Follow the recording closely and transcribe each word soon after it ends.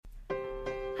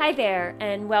Hi there,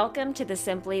 and welcome to the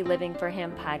Simply Living for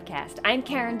Him podcast. I'm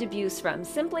Karen DeBuse from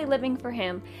Simply Living for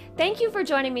Him. Thank you for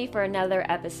joining me for another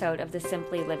episode of the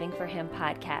Simply Living for Him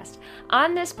podcast.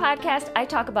 On this podcast, I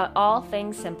talk about all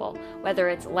things simple, whether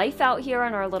it's life out here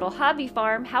on our little hobby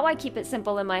farm, how I keep it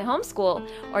simple in my homeschool,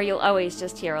 or you'll always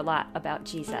just hear a lot about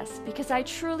Jesus, because I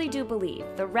truly do believe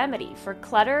the remedy for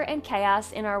clutter and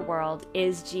chaos in our world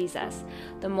is Jesus.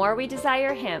 The more we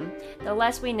desire Him, the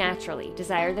less we naturally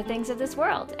desire the things of this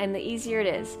world, and the easier it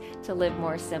is to live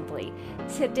more simply.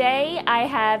 Today, I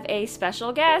have a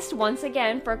special guest once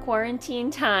again for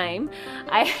quarantine time.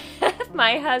 I have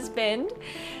my husband,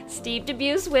 Steve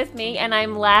DeBuse, with me, and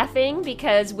I'm laughing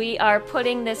because we are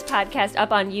putting this podcast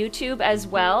up on YouTube as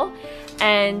well,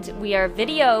 and we are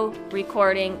video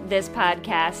recording this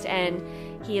podcast, and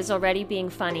he is already being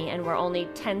funny, and we're only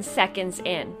 10 seconds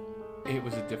in. It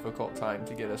was a difficult time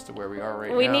to get us to where we are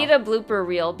right now. We need a blooper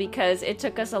reel because it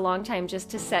took us a long time just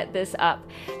to set this up.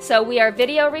 So we are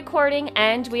video recording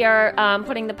and we are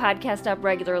putting the podcast up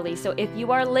regularly. So if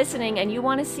you are listening and you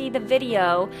want to see the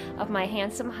video of my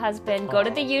handsome husband, go to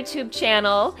the YouTube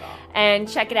channel and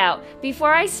check it out.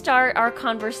 Before I start our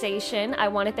conversation, I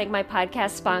want to thank my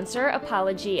podcast sponsor,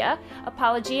 Apologia.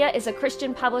 Apologia is a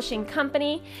Christian publishing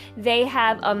company. They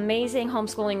have amazing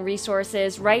homeschooling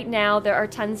resources. Right now, there are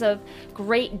tons of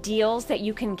great deals that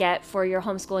you can get for your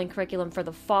homeschooling curriculum for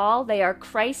the fall. They are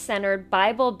Christ-centered,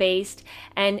 Bible-based,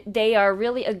 and they are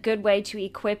really a good way to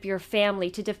equip your family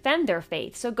to defend their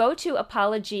faith. So go to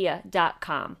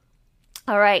apologia.com.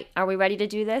 All right, are we ready to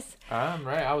do this? I'm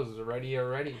right. I was ready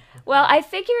already. Well, I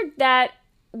figured that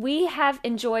we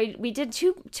did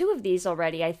two of these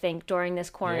already, I think, during this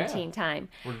quarantine time.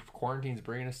 Quarantine's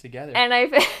bringing us together. And I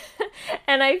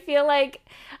feel like,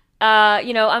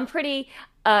 I'm pretty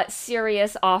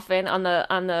serious often on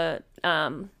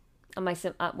my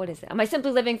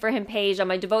Simply Living for Him page, on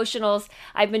my devotionals.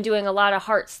 I've been doing a lot of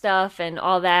heart stuff and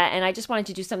all that, and I just wanted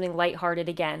to do something lighthearted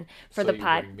again for the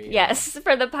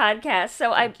podcast.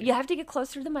 So you have to get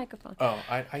closer to the microphone. Oh,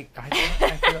 I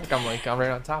feel like I'm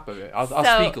right on top of it. I'll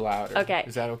speak louder. Okay.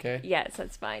 Is that okay? Yes,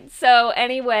 that's fine. So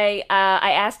anyway,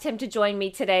 I asked him to join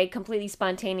me today, completely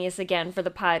spontaneous again for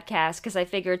the podcast, because I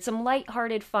figured some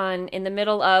lighthearted fun in the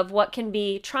middle of what can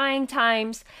be trying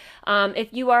times. If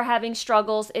you are having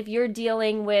struggles, if you're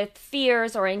dealing with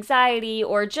fears or anxiety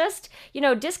or just,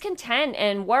 discontent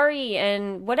and worry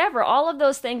and whatever, all of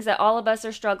those things that all of us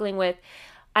are struggling with,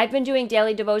 I've been doing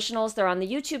daily devotionals. They're on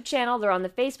the YouTube channel, they're on the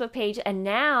Facebook page, and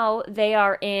now they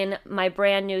are in my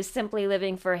brand new Simply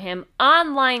Living for Him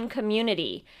online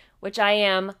community, which I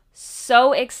am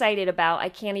so excited about. I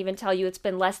can't even tell you. It's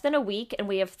been less than a week, and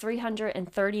we have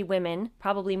 330 women,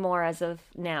 probably more as of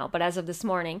now, but as of this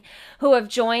morning, who have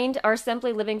joined our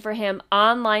Simply Living for Him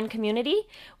online community,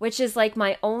 which is like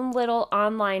my own little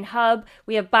online hub.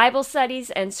 We have Bible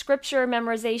studies and scripture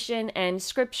memorization and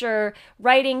scripture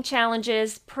writing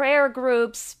challenges, prayer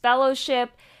groups, fellowship.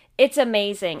 It's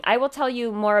amazing. I will tell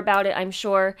you more about it, I'm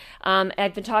sure.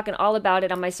 I've been talking all about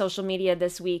it on my social media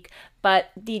this week, but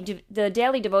the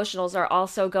daily devotionals are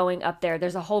also going up there.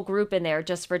 There's a whole group in there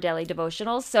just for daily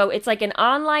devotionals. So it's like an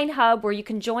online hub where you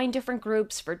can join different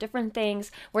groups for different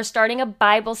things. We're starting a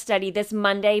Bible study this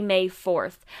Monday, May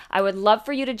 4th. I would love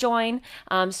for you to join.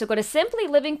 So go to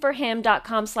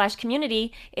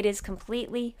simplylivingforhim.com/community. It is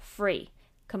completely free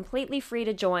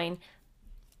to join.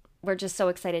 We're just so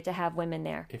excited to have women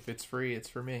there. If it's free, it's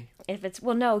for me.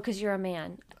 No, because you're a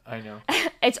man. I know.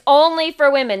 It's only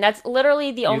for women. That's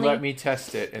literally the only... You let me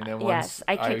test it, and then once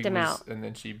I kicked him out. And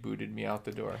then she booted me out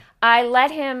the door. I let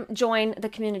him join the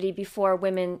community before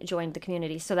women joined the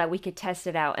community so that we could test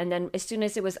it out. And then as soon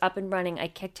as it was up and running, I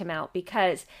kicked him out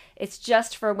because it's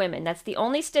just for women. That's the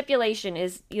only stipulation,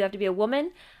 is you have to be a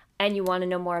woman and you want to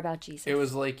know more about Jesus. It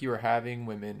was like you were having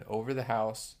women over the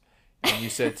house, and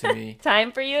you said to me,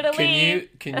 time for you to leave.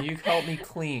 Can you help me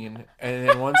clean? And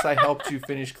then once I helped you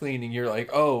finish cleaning, you're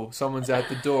like, oh, someone's at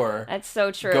the door. That's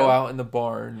so true. Go out in the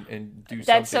barn and do something.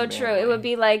 That's so true. It would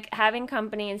be like having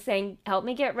company and saying, help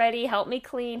me get ready, help me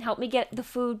clean, help me get the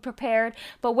food prepared.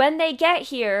 But when they get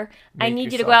here, I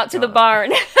need you to go out to the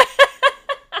barn.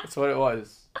 That's what it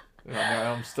was.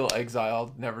 I'm still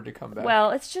exiled, never to come back. Well,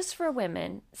 it's just for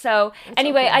women. So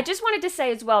anyway, okay. I just wanted to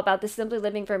say as well about the Simply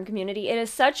Living for Him community. It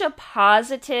is such a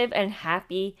positive and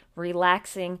happy,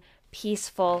 relaxing,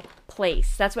 peaceful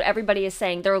place. That's what everybody is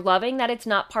saying. They're loving that it's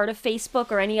not part of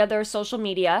Facebook or any other social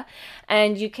media,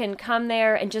 and you can come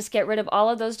there and just get rid of all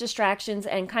of those distractions,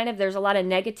 and kind of there's a lot of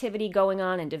negativity going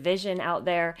on and division out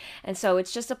there, and so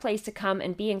it's just a place to come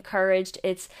and be encouraged.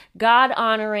 It's God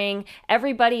honoring.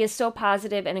 Everybody is so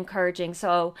positive and encouraging,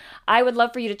 so I would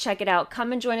love for you to check it out.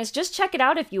 Come and join us. Just check it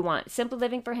out if you want.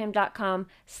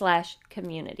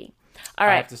 simplylivingforhim.com/community. All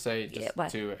right. I have to say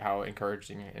too how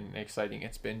encouraging and exciting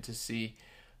it's been to see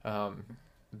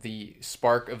the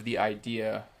spark of the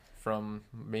idea from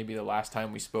maybe the last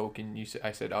time we spoke, and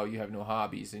I said, "Oh, you have no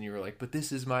hobbies," and you were like, "But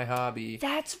this is my hobby."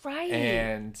 That's right.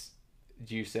 And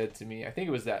you said to me, I think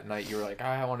it was that night, you were like,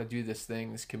 "I want to do this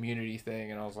thing, this community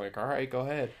thing," and I was like, "All right, go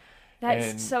ahead."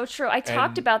 That's so true. I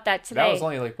talked about that today. That was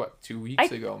only like, 2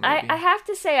 weeks ago, maybe? I have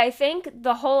to say, I think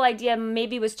the whole idea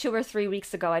maybe was 2 or 3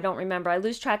 weeks ago. I don't remember. I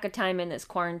lose track of time in this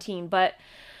quarantine. But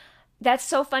that's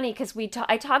so funny because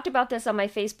I talked about this on my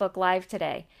Facebook Live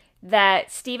today,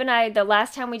 that Steve and I, the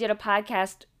last time we did a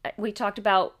podcast, we talked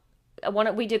about,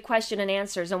 we did question and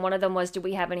answers, and one of them was, do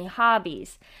we have any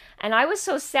hobbies? And I was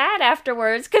so sad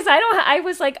afterwards because I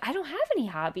was like, I don't have any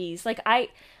hobbies. Like, I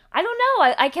don't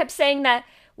know. I kept saying that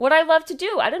what I love to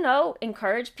do, I don't know,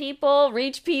 encourage people,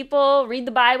 reach people, read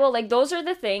the Bible. Like, those are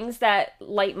the things that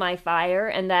light my fire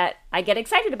and that I get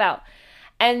excited about.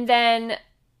 And then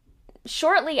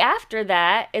shortly after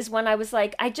that is when I was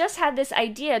like, I just had this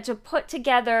idea to put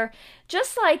together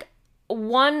just like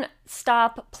one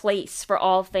stop place for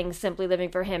all things Simply Living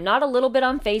for Him. Not a little bit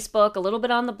on Facebook, a little bit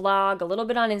on the blog, a little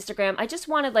bit on Instagram. I just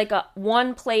wanted like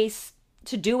one place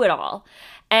to do it all.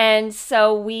 And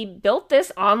so we built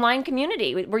this online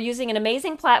community. We're using an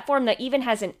amazing platform that even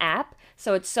has an app,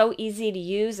 so it's so easy to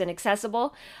use and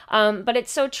accessible. But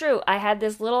it's so true. I had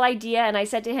this little idea, and I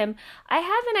said to him, I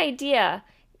have an idea,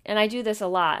 and I do this a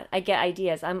lot. I get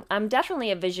ideas. I'm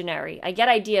definitely a visionary. I get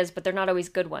ideas, but they're not always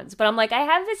good ones. But I'm like, I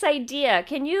have this idea.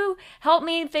 Can you help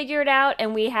me figure it out?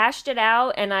 And we hashed it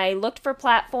out, and I looked for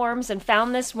platforms and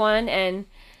found this one, and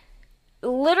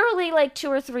literally like 2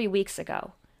 or 3 weeks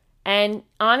ago. And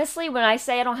honestly, when I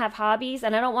say I don't have hobbies,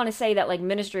 and I don't want to say that like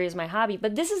ministry is my hobby,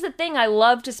 but this is the thing I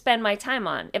love to spend my time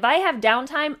on. If I have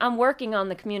downtime, I'm working on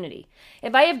the community.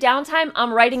 If I have downtime,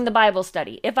 I'm writing the Bible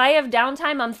study. If I have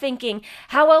downtime, I'm thinking,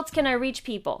 how else can I reach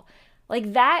people?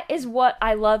 Like, that is what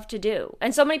I love to do.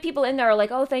 And so many people in there are like,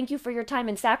 oh, thank you for your time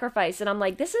and sacrifice. And I'm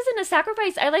like, this isn't a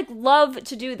sacrifice. I like love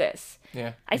to do this.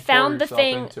 Yeah. I found the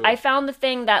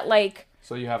thing that like,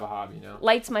 so you have a hobby now.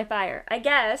 Lights my fire, I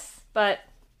guess, but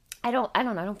I don't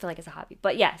know. I don't feel like it's a hobby.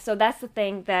 But yeah, so that's the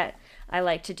thing that I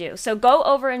like to do. So go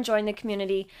over and join the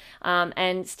community.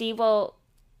 And Steve will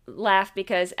laugh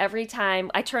because every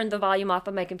time I turned the volume off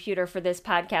on my computer for this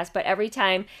podcast, but every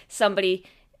time somebody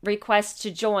requests to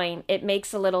join, it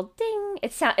makes a little ding.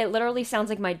 It literally sounds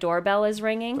like my doorbell is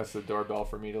ringing. That's the doorbell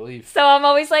for me to leave. So I'm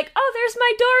always like, oh, there's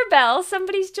my doorbell.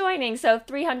 Somebody's joining. So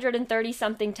 330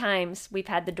 something times we've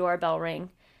had the doorbell ring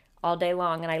all day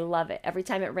long, and I love it. Every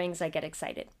time it rings, I get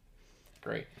excited.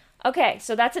 Great. Okay,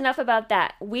 so that's enough about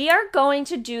that. We are going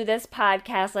to do this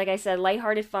podcast, like I said,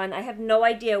 lighthearted fun. I have no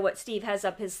idea what Steve has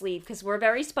up his sleeve because we're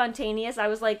very spontaneous. I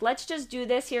was like, let's just do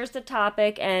this. Here's the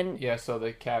topic. And yeah, so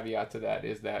the caveat to that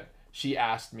is that she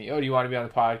asked me, oh, do you want to be on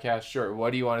the podcast? Sure.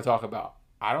 What do you want to talk about?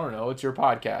 I don't know. It's your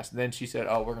podcast. And then she said,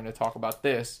 oh, we're going to talk about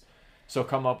this. So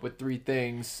come up with 3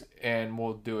 things and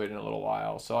we'll do it in a little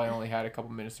while. So I only had a couple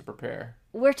minutes to prepare.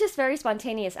 We're just very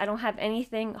spontaneous. I don't have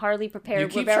anything hardly prepared. You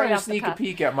keep trying to sneak a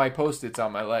peek at my Post-its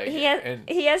on my leg.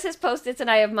 He has his Post-its and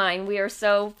I have mine. We are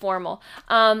so formal.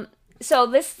 So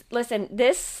this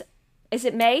is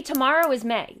it May? Tomorrow is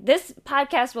May. This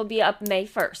podcast will be up May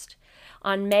 1st.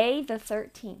 On May the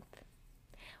 13th,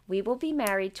 we will be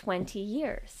married 20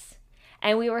 years.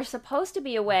 And we were supposed to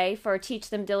be away for Teach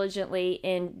Them Diligently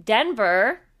in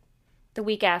Denver the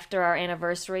week after our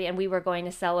anniversary, and we were going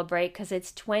to celebrate because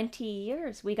it's 20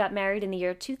 years. We got married in the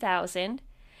year 2000.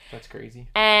 That's crazy.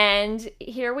 And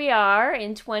here we are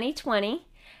in 2020,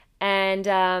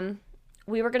 and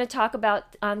we were going to talk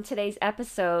about on today's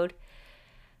episode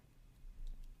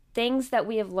things that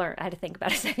we have learned. I had to think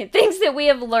about it a second. Things that we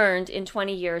have learned in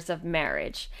 20 years of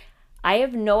marriage. I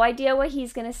have no idea what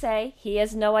he's going to say. He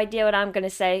has no idea what I'm going to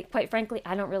say. Quite frankly,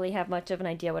 I don't really have much of an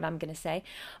idea what I'm going to say.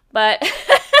 But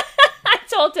I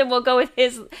told him we'll go with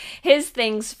his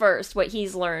things first, what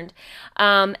he's learned.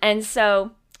 And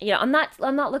so, I'm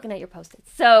not looking at your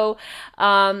Post-its. So,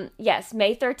 yes,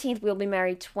 May 13th, we'll be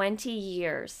married 20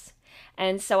 years.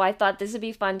 And so I thought this would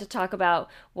be fun to talk about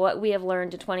what we have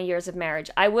learned in 20 years of marriage.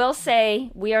 I will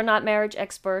say we are not marriage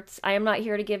experts. I am not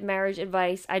here to give marriage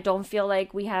advice. I don't feel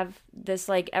like we have this,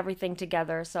 like, everything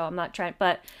together. So I'm not trying,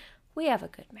 but We have a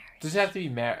good marriage. Does it have to be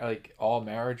like all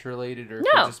marriage related, or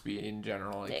No. could it just be in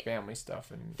general, like family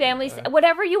stuff and Families,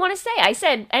 whatever you want to say. I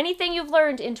said anything you've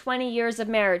learned in 20 years of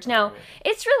marriage. Now,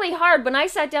 it's really hard. When I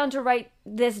sat down to write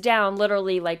this down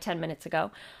literally like 10 minutes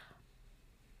ago,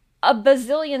 a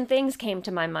bazillion things came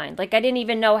to my mind. Like I didn't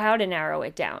even know how to narrow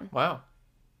it down. Wow.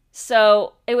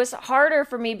 So it was harder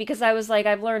for me because I was like,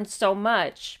 I've learned so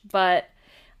much. But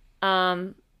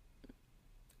I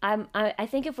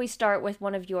think if we start with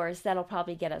one of yours, that'll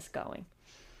probably get us going.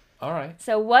 All right.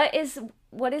 So what is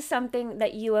something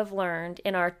that you have learned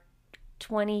in our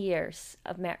 20 years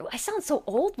of marriage? I sound so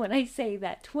old when I say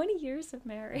that. 20 years of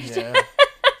marriage. Yeah.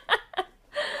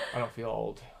 I don't feel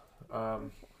old.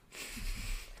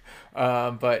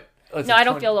 But no, I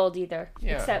don't feel old either.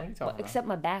 Yeah, except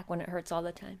my back when it hurts all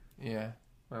the time. Yeah.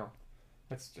 Well,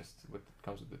 that's just what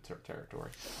comes with the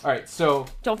territory. All right. So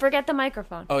don't forget the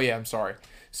microphone. Oh yeah, I'm sorry.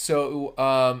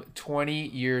 So 20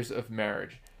 years of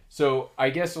marriage. So I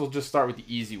guess we'll just start with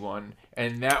the easy one,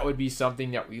 and that would be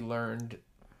something that we learned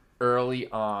early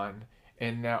on,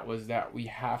 and that was that we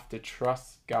have to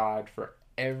trust God for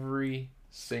every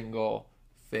single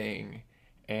thing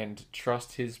and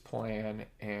trust his plan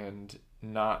and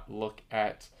not look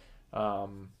at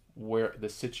where the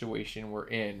situation we're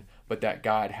in, but that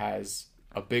God has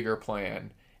a bigger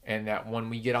plan, and that when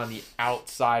we get on the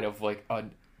outside of like a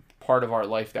part of our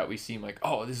life that we seem like,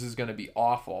 oh, this is going to be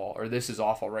awful, or this is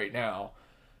awful right now,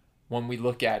 when we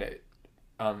look at it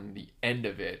on the end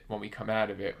of it, when we come out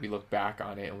of it, we look back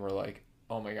on it and we're like,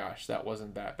 oh my gosh, that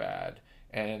wasn't that bad,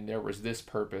 and there was this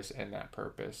purpose and that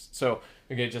purpose. So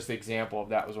again, just the example of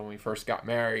that was when we first got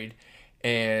married,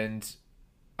 and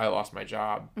I lost my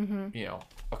job,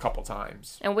 a couple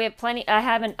times. And we have plenty. I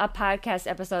have a podcast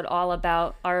episode all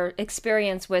about our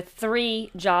experience with 3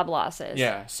 job losses.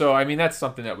 Yeah. So, I mean, that's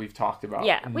something that we've talked about.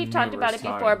 Yeah, we've talked about it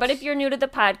before. But if you're new to the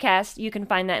podcast, you can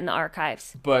find that in the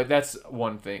archives. But that's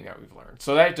one thing that we've learned.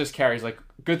 So that just carries, like,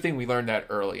 good thing we learned that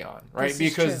early on, right?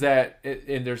 Because and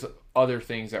there's other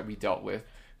things that we dealt with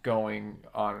going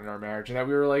on in our marriage, and that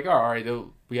we were like, all right,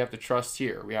 we have to trust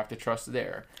here, we have to trust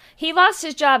there. He lost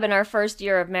his job in our first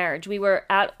year of marriage. We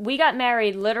got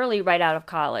married literally right out of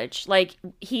college. Like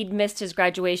he'd missed his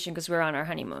graduation because we were on our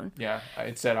honeymoon. Yeah,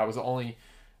 it said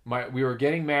we were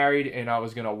getting married and I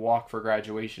was gonna walk for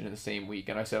graduation in the same week,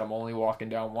 and I said I'm only walking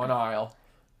down one aisle,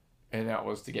 and that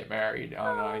was to get married. And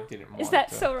I didn't want to. Is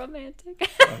that so romantic?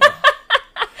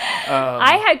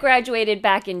 I had graduated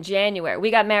back in January.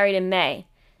 We got married in May.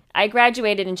 I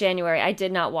graduated in January. I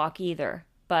did not walk either,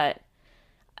 but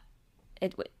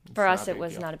for us it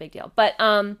was not a big deal. But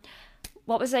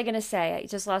what was I going to say? I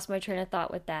just lost my train of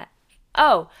thought with that.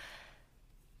 Oh,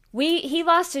 he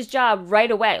lost his job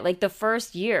right away. Like the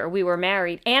first year we were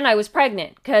married, and I was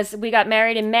pregnant because we got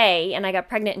married in May and I got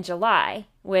pregnant in July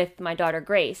with my daughter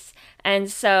Grace.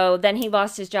 And so then he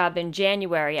lost his job in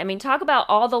January. I mean, talk about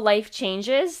all the life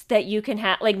changes that you can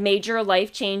have, like major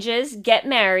life changes, get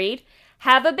married,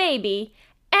 have a baby,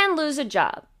 and lose a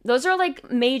job. Those are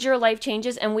like major life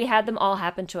changes, and we had them all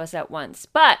happen to us at once.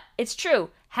 But it's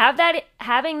true.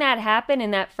 Having that happen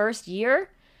in that first year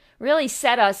really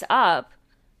set us up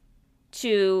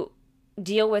to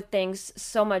deal with things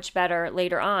so much better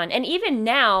later on. And even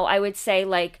now, I would say,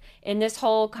 like, in this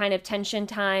whole kind of tension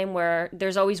time where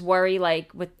there's always worry,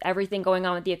 like, with everything going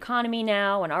on with the economy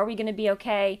now, and are we going to be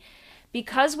okay?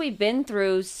 Because we've been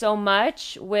through so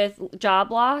much with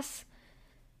job loss,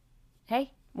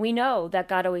 hey, we know that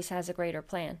God always has a greater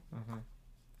plan. Mm-hmm. Do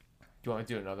you want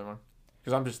to do another one?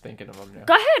 Because I'm just thinking of them now.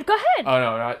 Go ahead. Oh,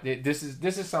 no, this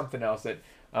is something else that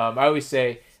I always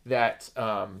say that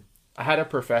I had a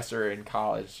professor in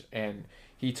college, and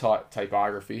he taught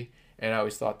typography, and I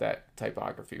always thought that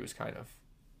typography was kind of,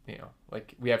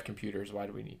 like, we have computers, why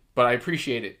do we need? But I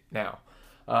appreciate it now.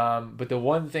 But the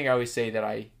one thing I always say that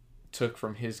I took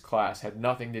from his class had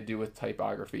nothing to do with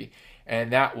typography,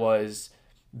 and that was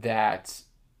that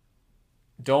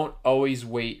don't always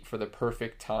wait for the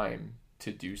perfect time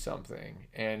to do something.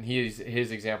 And his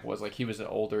example was, like, he was an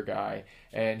older guy,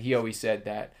 and he always said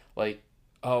that, like,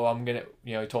 oh, I'm gonna,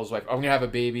 he told his wife, I'm gonna have a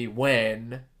baby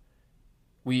when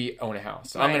we own a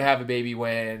house. Right. I'm gonna have a baby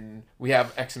when we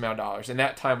have X amount of dollars, and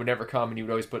that time would never come, and he would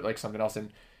always put like something else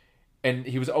in, and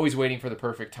he was always waiting for the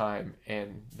perfect time,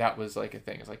 and that was like a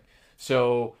thing. It's like,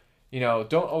 so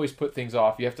don't always put things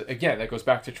off. You have to, again, that goes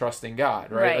back to trusting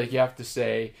God, right? Like, you have to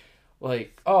say,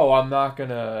 like, oh, I'm not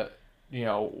gonna,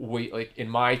 wait, like, in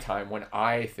my time when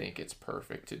I think it's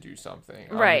perfect to do something.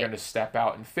 Right. I'm gonna step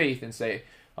out in faith and say,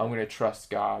 I'm gonna trust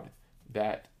God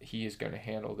that he is going to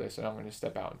handle this, and I'm going to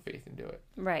step out in faith and do it.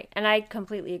 Right. And I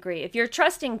completely agree. If you're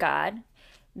trusting God,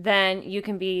 then you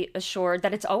can be assured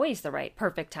that it's always the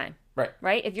perfect time. Right.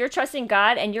 Right? If you're trusting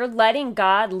God and you're letting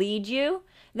God lead you,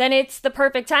 then it's the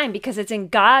perfect time because it's in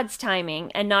God's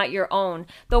timing and not your own.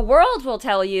 The world will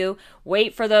tell you,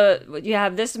 wait for you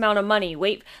have this amount of money.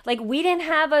 Wait, like we didn't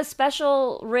have a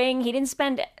special ring. He didn't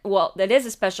spend, well, that is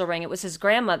a special ring. It was his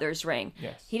grandmother's ring.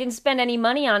 Yes. He didn't spend any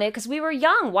money on it because we were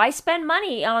young. Why spend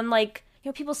money on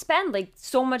people spend like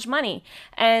so much money.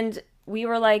 And we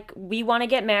were like, we want to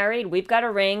get married. We've got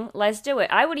a ring. Let's do it.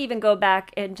 I would even go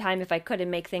back in time if I could and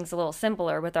make things a little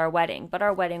simpler with our wedding. But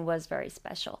our wedding was very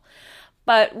special.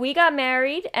 But we got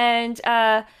married and,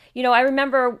 I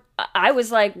remember I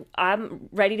was like, I'm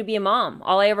ready to be a mom.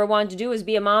 All I ever wanted to do was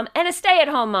be a mom and a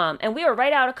stay-at-home mom. And we were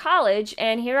right out of college.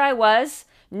 And here I was,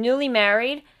 newly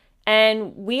married.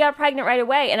 And we got pregnant right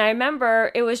away. And I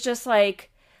remember it was just like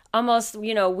almost,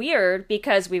 weird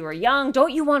because we were young.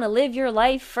 Don't you want to live your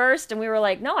life first? And we were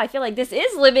like, no, I feel like this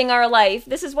is living our life.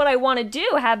 This is what I want to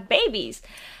do, have babies.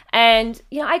 And,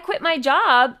 I quit my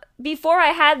job before I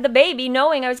had the baby,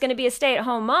 knowing I was going to be a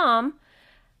stay-at-home mom.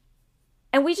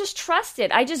 And we just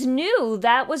trusted. I just knew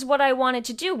that was what I wanted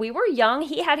to do. We were young.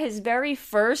 He had his very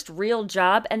first real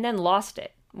job and then lost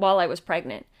it while I was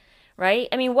pregnant, right?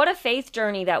 I mean, what a faith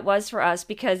journey that was for us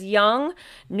because young,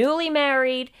 newly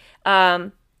married,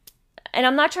 and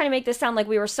I'm not trying to make this sound like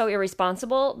we were so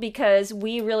irresponsible because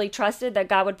we really trusted that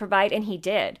God would provide, and he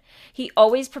did. He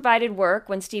always provided work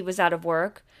when Steve was out of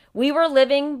work. We were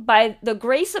living by the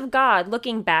grace of God.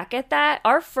 Looking back at that,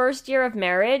 our first year of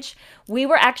marriage, we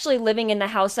were actually living in the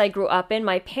house I grew up in.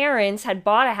 My parents had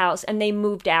bought a house and they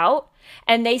moved out.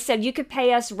 And they said, you could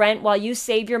pay us rent while you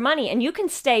save your money. And you can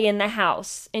stay in the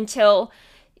house until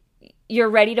you're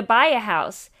ready to buy a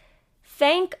house.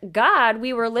 Thank God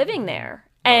we were living there.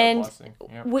 And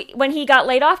when he got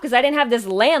laid off, because I didn't have this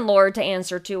landlord to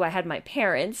answer to, I had my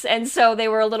parents. And so they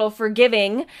were a little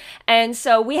forgiving. And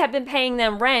so we had been paying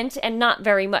them rent and not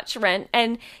very much rent.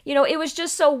 And, it was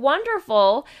just so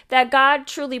wonderful that God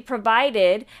truly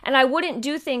provided. And I wouldn't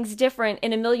do things different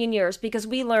in a million years because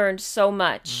we learned so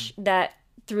much that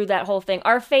through that whole thing.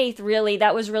 Our faith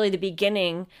that was really the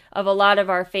beginning of a lot of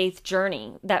our faith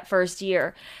journey that first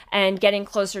year and getting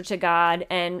closer to God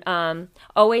and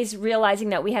always realizing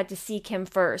that we had to seek him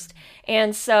first.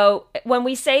 And so when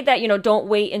we say that, don't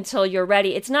wait until you're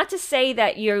ready, it's not to say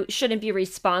that you shouldn't be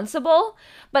responsible,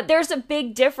 but there's a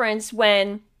big difference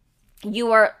when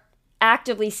you are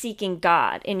actively seeking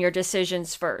God in your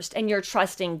decisions first and you're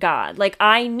trusting God. Like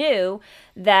I knew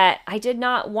that I did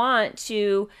not want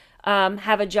to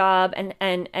have a job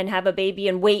and have a baby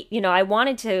and wait. I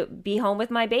wanted to be home with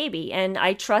my baby and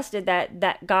I trusted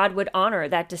that God would honor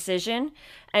that decision.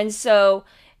 And so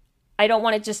I don't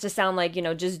want it just to sound like,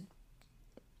 just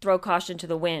throw caution to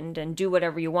the wind and do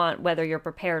whatever you want, whether you're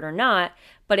prepared or not.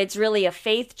 But it's really a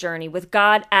faith journey with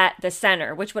God at the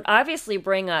center, which would obviously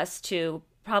bring us to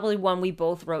probably one we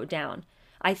both wrote down.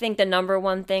 I think the number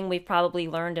one thing we've probably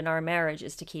learned in our marriage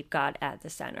is to keep God at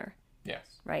the center. Yes.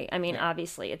 Right. I mean,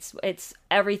 obviously it's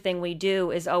everything we do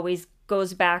is always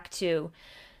goes back to,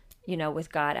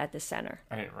 with God at the center.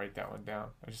 I didn't write that one down.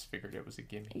 I just figured it was a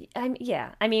gimme.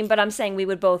 But I'm saying we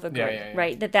would both agree,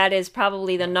 right? That is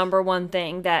probably the number one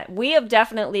thing that we have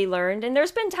definitely learned. And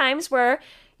there's been times where,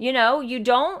 you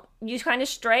kind of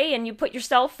stray and you put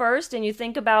yourself first and you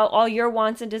think about all your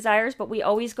wants and desires, but we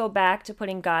always go back to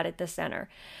putting God at the center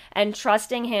and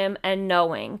trusting him and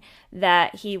knowing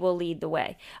that he will lead the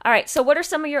way. All right. So what are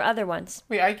some of your other ones?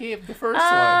 Wait, I gave the first one.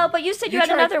 Oh, but you said you had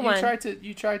another one.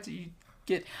 You tried to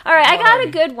get. All right. I got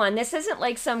a good one. This isn't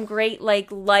like some great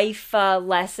life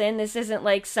lesson. This isn't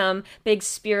like some big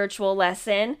spiritual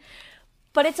lesson.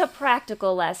 But it's a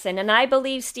practical lesson, and I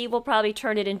believe Steve will probably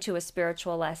turn it into a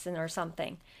spiritual lesson or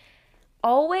something.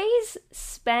 Always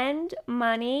spend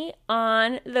money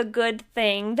on the good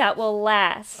thing that will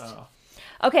last. Oh.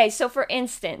 Okay, so for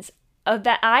instance,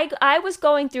 I was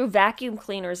going through vacuum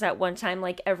cleaners at one time,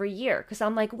 like every year, because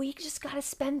I'm like, we just got to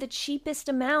spend the cheapest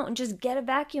amount and just get a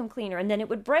vacuum cleaner, and then it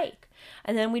would break.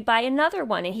 And then we'd buy another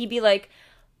one, and he'd be like,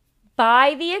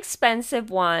 buy the expensive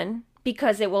one,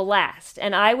 because it will last.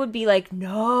 And I would be like,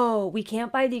 no, we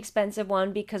can't buy the expensive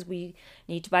one because we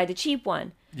need to buy the cheap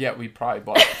one. Yeah, we probably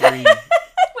bought 3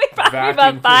 we probably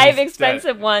bought 5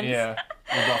 expensive ones. Yeah,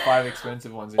 we bought 5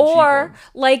 expensive ones and or, cheap ones.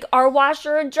 Like, our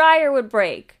washer and dryer would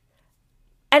break.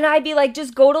 And I'd be like,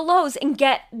 just go to Lowe's and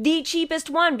get the cheapest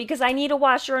one because I need a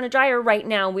washer and a dryer right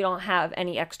now. We don't have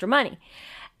any extra money.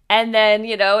 And then,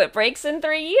 it breaks in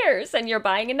 3 years and you're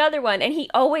buying another one. And he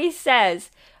always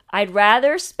says, I'd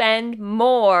rather spend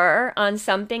more on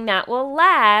something that will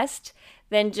last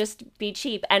than just be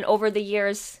cheap. And over the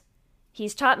years,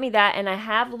 he's taught me that, and I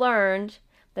have learned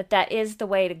that is the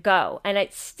way to go. And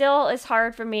it still is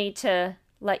hard for me to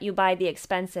let you buy the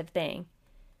expensive thing.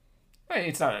 I mean,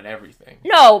 it's not on everything.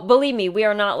 No, believe me, we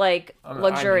are not like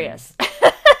luxurious.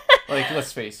 Like,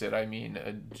 let's face it. I mean,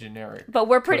 a generic. But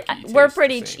we're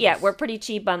pretty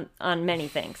cheap on many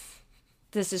things.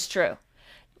 This is true.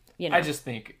 You know. I just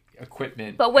think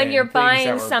equipment. But when you're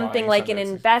buying something like an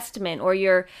investment, or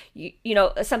you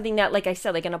know, something that, like I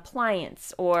said, like an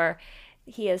appliance, or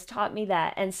he has taught me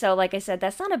that. And so, like I said,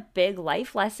 that's not a big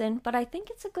life lesson, but I think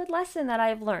it's a good lesson that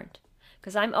I've learned,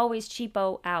 because I'm always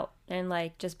cheapo out and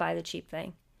like just buy the cheap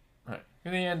thing. Right.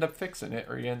 And then you end up fixing it,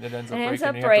 or it ends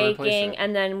up breaking, breaking,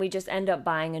 and then we just end up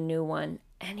buying a new one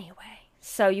anyway.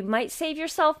 So you might save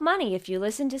yourself money if you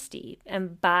listen to Steve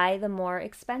and buy the more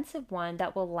expensive one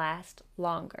that will last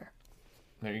longer.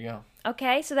 There you go.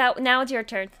 Okay, so now it's your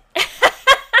turn.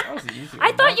 That was the easy one.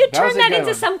 I thought you turned that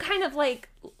into some kind of like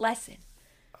lesson.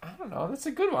 I don't know. That's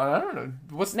a good one. I don't know.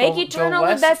 What's Make eternal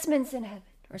investments in heaven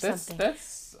or something.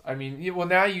 I mean, well,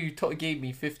 now you gave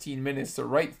me 15 minutes to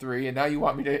write 3, and now you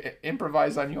want me to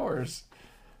improvise on yours.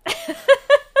 Doesn't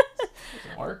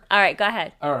work. All right, go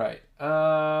ahead. All right.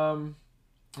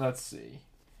 Let's see.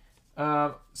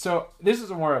 So this is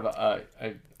more of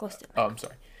I'm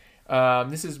sorry.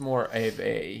 This is more of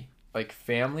a like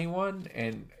family one,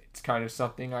 and it's kind of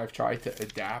something I've tried to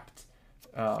adapt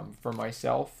for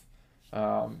myself.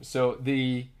 So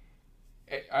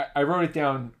I wrote it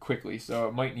down quickly, so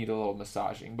it might need a little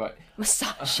massaging, but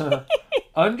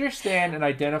understand and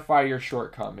identify your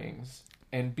shortcomings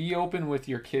and be open with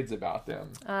your kids about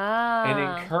them. And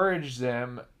encourage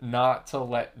them not to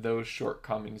let those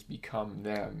shortcomings become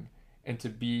them, and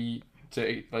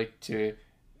to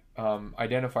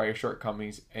identify your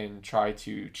shortcomings and try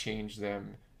to change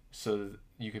them so that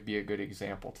you could be a good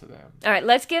example to them. All right,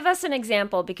 let's give us an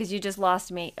example, because you just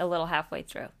lost me a little halfway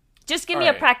through. Just give me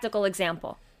a practical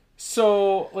example.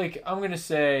 So, like, I'm going to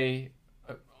say,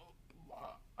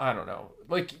 I don't know.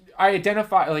 Like, I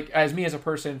identify, like, as me as a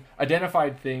person,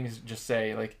 identified things, just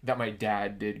say, like, that my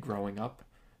dad did growing up.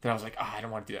 Then I was like, I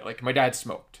don't want to do that. Like, my dad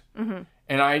smoked. Mm-hmm.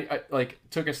 And I, like,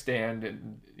 took a stand,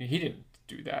 and he didn't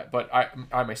do that. But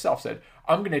I myself said,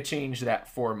 I'm going to change that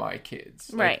for my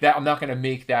kids. Like, right. That I'm not going to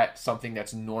make that something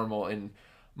that's normal in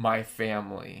my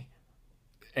family.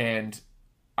 And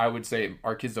I would say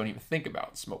our kids don't even think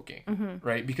about smoking, mm-hmm.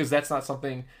 right? Because that's not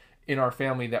something in our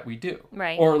family that we do.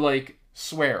 Right. Or like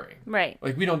swearing. Right.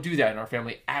 Like we don't do that in our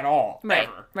family at all, right.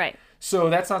 ever. Right. So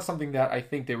that's not something that I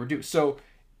think they would do. So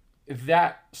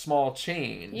that small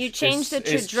change. You change the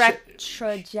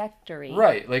trajectory.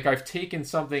 Right. Like I've taken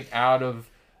something out of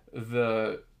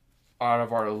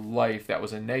our life that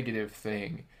was a negative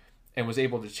thing and was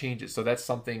able to change it. So that's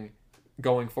something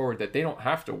going forward that they don't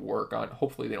have to work on.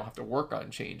 Hopefully they don't have to work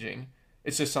on changing.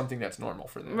 It's just something that's normal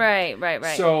for them. Right.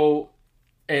 So,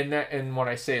 and when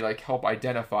I say like help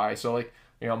identify, so like,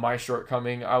 you know, my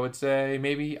shortcoming, I would say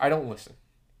maybe I don't listen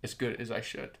as good as I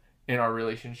should in our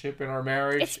relationship, in our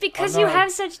marriage. It's because you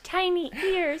have such tiny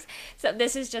ears. So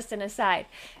this is just an aside.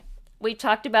 We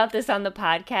talked about this on the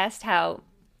podcast, how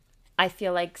I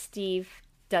feel like Steve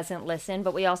doesn't listen,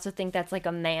 but we also think that's like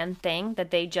a man thing,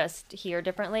 that they just hear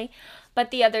differently.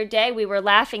 But the other day we were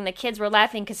laughing, the kids were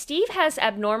laughing, because Steve has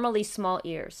abnormally small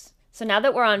ears. So now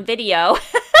that we're on video,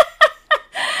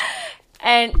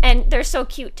 and they're so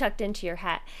cute tucked into your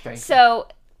hat. Thank you.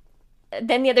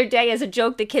 Then the other day, as a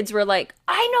joke, the kids were like,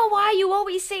 I know why you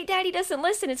always say Daddy doesn't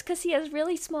listen. It's because he has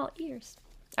really small ears.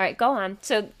 All right, go on.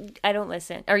 So I don't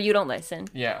listen, or you don't listen.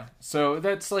 Yeah. So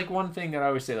that's like one thing that I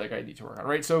always say, like, I need to work on,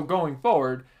 right? So going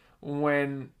forward,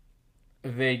 when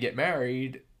they get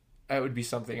married, that would be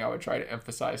something I would try to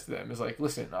emphasize to them is like,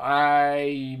 listen,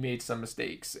 I made some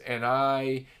mistakes and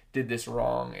I did this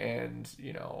wrong, and,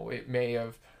 you know, it may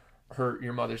have hurt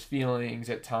your mother's feelings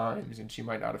at times and she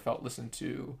might not have felt listened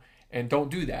to, and don't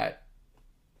do that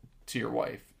to your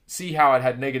wife. See how it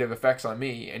had negative effects on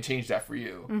me and change that for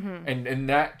you. Mm-hmm. And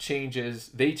that changes,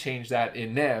 they change that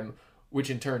in them, which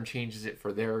in turn changes it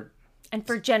for their... And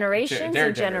for generations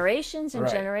and generations and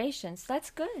generations. That's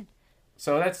good.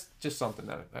 So that's just something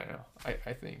that I know.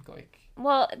 I think like...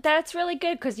 Well, that's really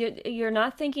good, because you're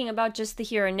not thinking about just the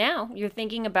here and now. You're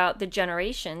thinking about the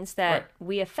generations that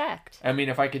we affect. I mean,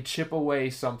 if I could chip away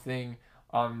something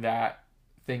on that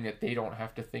thing that they don't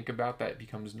have to think about, that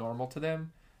becomes normal to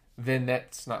them, then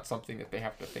that's not something that they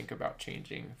have to think about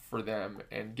changing for them,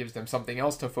 and gives them something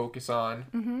else to focus on,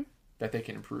 mm-hmm. that they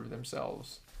can improve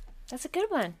themselves. That's a good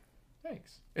one.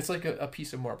 Thanks. It's like a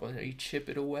piece of marble. You know, you chip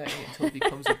it away until it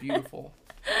becomes a beautiful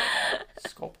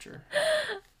sculpture.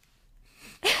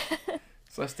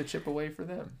 So that's to chip away for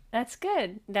them. That's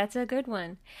good. That's a good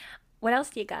one. What else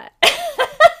do you got?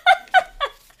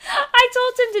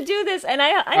 told him to do this, and I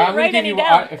I'm didn't gonna write give any you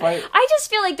down. if I I just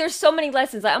feel like there's so many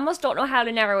lessons. I almost don't know how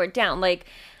to narrow it down. Like,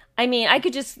 I mean, I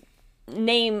could just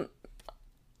name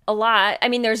a lot. I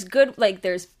mean, there's good, like,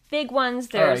 there's big ones,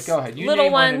 all right, there's go ahead. You little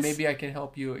name one, ones. and maybe I can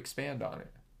help you expand on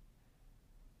it.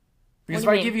 Because if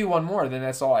do you I mean? give you one more, then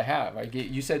that's all I have.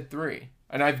 You said 3,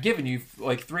 and I've given you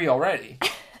like 3 already.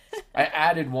 I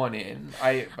added 1 in.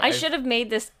 I should have made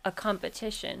this a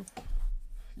competition.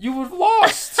 You would have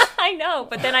lost. I know,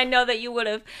 but then I know that you would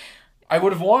have. I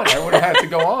would have won. I would have had to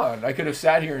go on. I could have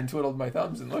sat here and twiddled my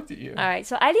thumbs and looked at you. All right,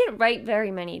 so I didn't write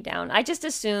very many down. I just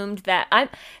assumed that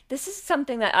this is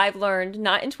something that I've learned,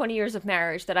 not in 20 years of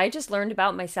marriage, that I just learned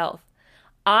about myself.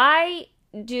 I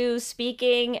do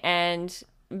speaking and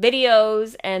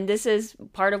videos, and this is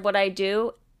part of what I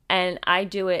do, and I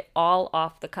do it all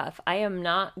off the cuff. I am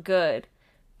not good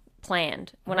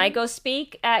planned. When I go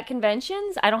speak at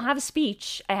conventions, I don't have a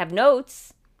speech. I have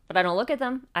notes, but I don't look at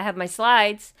them. I have my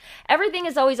slides. Everything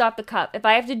is always off the cuff. If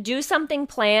I have to do something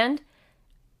planned,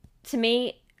 to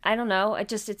me, I don't know.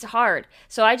 It's hard.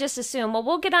 So I just assume, well,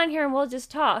 we'll get on here and we'll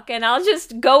just talk, and I'll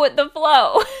just go with the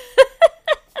flow.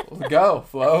 Go,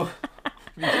 Flo.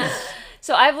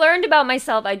 So I've learned about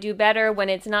myself. I do better when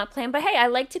it's not planned. But hey, I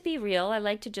like to be real. I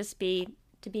like to just be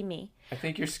me. I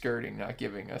think you're skirting, not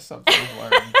giving us something we've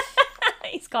learned.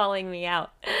 He's calling me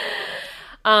out.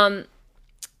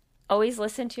 Always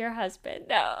listen to your husband.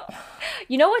 No.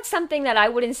 You know what's something that I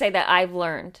wouldn't say that I've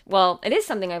learned? Well, it is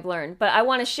something I've learned, but I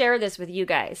want to share this with you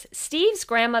guys. Steve's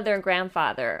grandmother and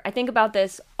grandfather, I think about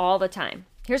this all the time.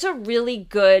 Here's a really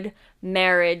good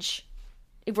marriage.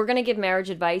 If we're going to give marriage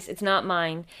advice, it's not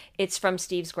mine. It's from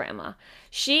Steve's grandma.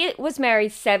 She was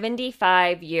married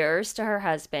 75 years to her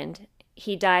husband.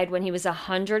 He died when he was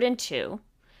 102.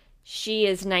 She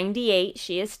is 98.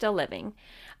 She is still living.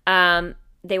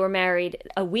 They were married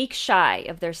a week shy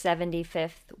of their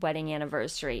 75th wedding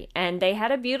anniversary. And they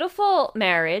had a beautiful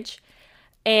marriage.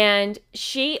 And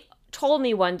she told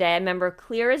me one day, I remember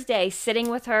clear as day, sitting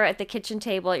with her at the kitchen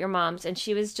table at your mom's. And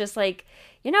she was just like,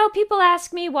 people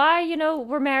ask me why,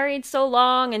 we're married so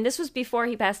long. And this was before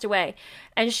he passed away.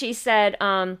 And she said,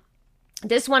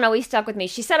 this one always stuck with me.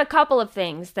 She said a couple of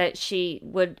things that she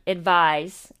would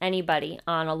advise anybody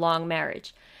on a long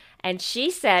marriage. And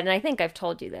she said, and I think I've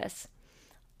told you this,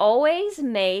 always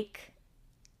make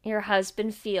your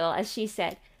husband feel, as she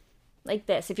said, like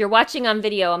this. If you're watching on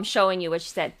video, I'm showing you what she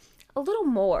said. A little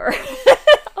more.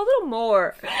 A little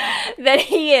more than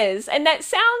he is. And that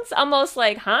sounds almost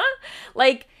like, huh?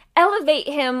 Like, elevate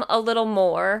him a little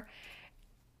more.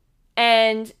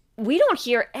 And we don't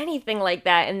hear anything like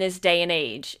that in this day and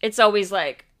age. It's always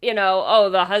like,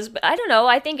 the husband, I don't know.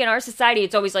 I think in our society,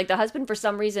 it's always like the husband, for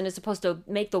some reason, is supposed to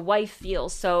make the wife feel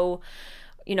so,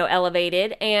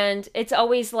 elevated. And it's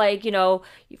always like,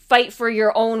 fight for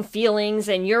your own feelings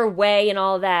and your way and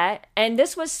all that. And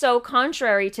this was so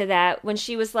contrary to that when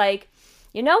she was like,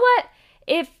 you know what?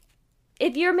 If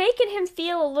you're making him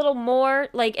feel a little more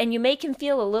like, and you make him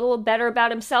feel a little better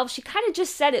about himself, she kind of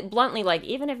just said it bluntly, like,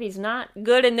 even if he's not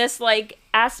good in this like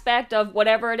aspect of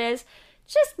whatever it is,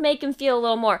 just make him feel a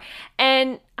little more.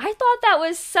 And I thought that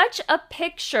was such a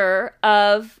picture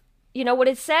of, what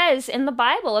it says in the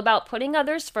Bible about putting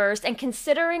others first and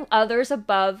considering others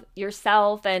above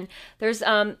yourself. And there's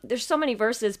so many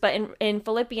verses, but in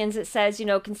Philippians it says,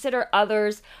 consider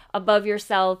others above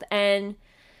yourself. And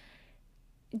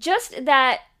just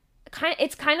that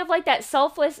it's kind of like that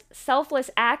selfless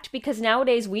act, because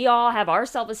nowadays we all have our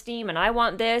self-esteem and I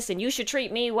want this and you should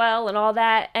treat me well and all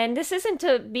that. And this isn't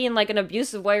to be in like an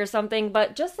abusive way or something,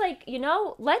 but just like,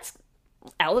 let's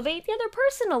elevate the other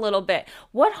person a little bit.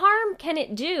 What harm can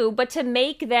it do but to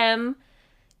make them,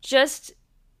 just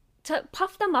to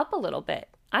puff them up a little bit?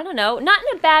 I don't know, not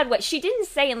in a bad way. She didn't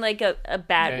say in like a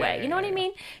bad way. You know what I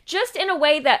mean? Just in a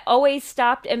way that always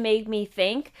stopped and made me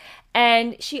think.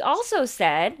 And she also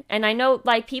said, and I know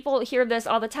like people hear this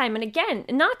all the time, and again,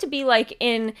 not to be like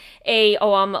in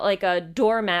I'm like a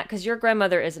doormat, because your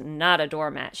grandmother is not a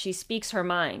doormat. She speaks her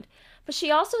mind. But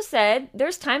she also said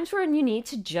there's times where you need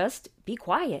to just be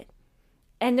quiet.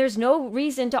 And there's no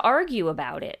reason to argue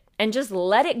about it. And just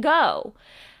let it go.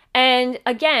 And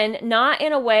again, not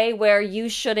in a way where you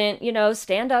shouldn't,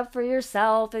 stand up for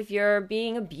yourself if you're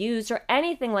being abused or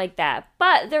anything like that.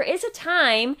 But there is a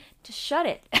time to shut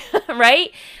it,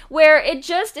 right? Where it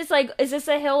just is like, is this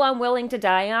a hill I'm willing to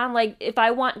die on? Like, if I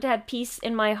want to have peace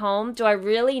in my home, do I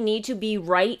really need to be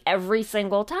right every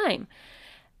single time?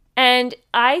 And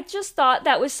I just thought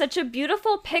that was such a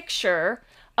beautiful picture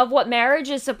of what marriage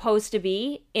is supposed to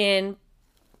be in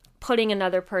putting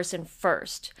another person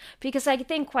first. Because I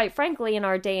think, quite frankly, in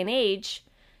our day and age,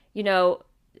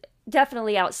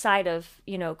 definitely outside of,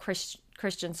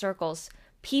 Christian circles,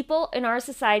 people in our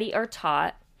society are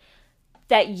taught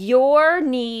that your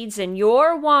needs and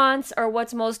your wants are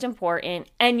what's most important,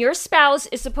 and your spouse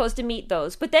is supposed to meet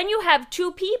those. But then you have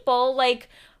two people, like,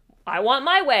 I want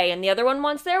my way and the other one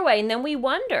wants their way, and then we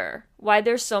wonder why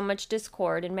there's so much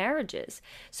discord in marriages.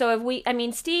 So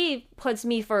Steve puts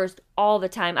me first all the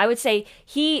time. I would say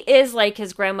he is like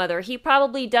his grandmother. He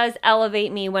probably does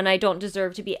elevate me when I don't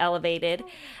deserve to be elevated,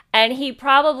 and he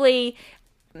probably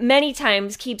many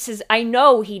times keep his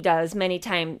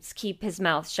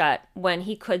mouth shut when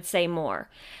he could say more.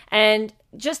 And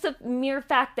just the mere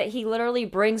fact that he literally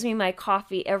brings me my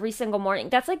coffee every single morning,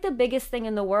 that's like the biggest thing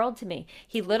in the world to me.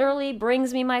 He literally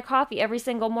brings me my coffee every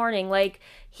single morning. Like,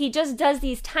 he just does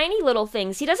these tiny little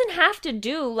things. He doesn't have to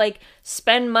do, like,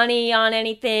 spend money on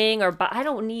anything or buy. I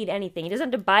don't need anything. He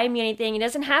doesn't have to buy me anything. He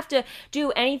doesn't have to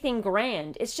do anything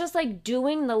grand. It's just like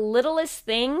doing the littlest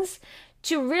things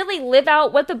to really live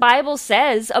out what the Bible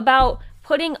says about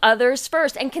putting others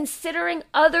first and considering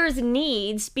others'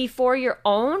 needs before your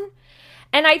own.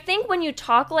 And I think when you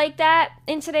talk like that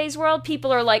in today's world,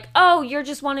 people are like, oh, you're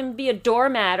just wanting to be a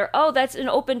doormat, or, oh, that's an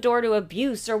open door to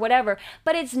abuse or whatever.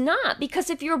 But it's not,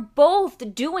 because if you're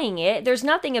both doing it, there's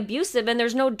nothing abusive and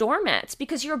there's no doormats,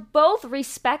 because you're both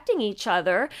respecting each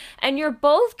other and you're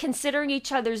both considering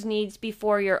each other's needs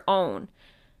before your own.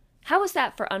 How was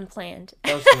that for unplanned?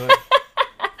 That was good.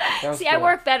 See, I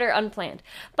work better unplanned.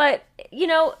 But,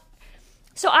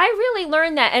 so I really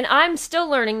learned that, and I'm still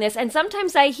learning this. And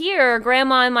sometimes I hear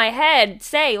grandma in my head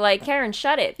say, like, Karen,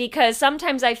 shut it. Because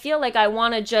sometimes I feel like I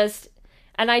want to just,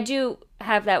 and I do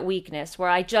have that weakness where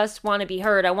I just want to be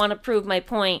heard. I want to prove my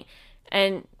point.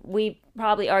 And we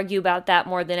probably argue about that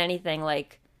more than anything.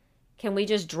 Like, can we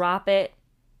just drop it?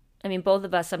 I mean, both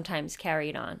of us sometimes carry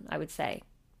it on, I would say.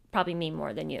 Probably me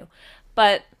more than you.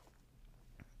 But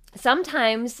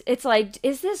sometimes it's like,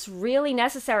 is this really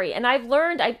necessary? And I've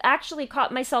actually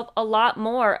caught myself a lot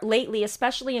more lately,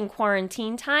 especially in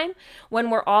quarantine time, when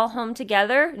we're all home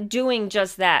together, doing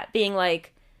just that, being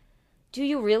like, do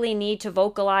you really need to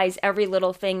vocalize every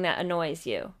little thing that annoys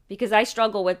you? Because I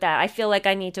struggle with that. I feel like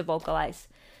I need to vocalize.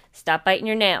 Stop biting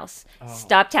your nails. Oh.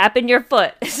 Stop tapping your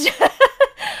foot.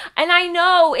 And I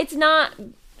know it's not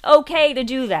okay to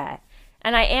do that.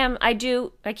 And I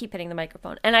keep hitting the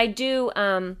microphone, and I do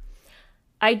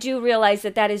realize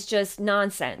that is just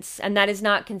nonsense, and that is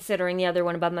not considering the other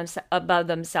one above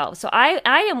themselves. So I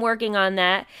am working on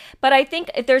that. But I think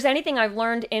if there's anything I've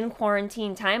learned in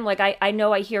quarantine time, like I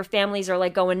know I hear families are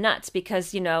like going nuts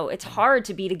because, it's hard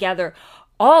to be together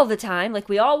all the time. Like,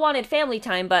 we all wanted family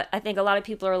time, but I think a lot of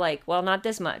people are like, well, not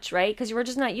this much, right? Because we're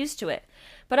just not used to it.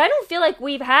 But I don't feel like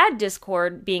we've had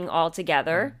discord being all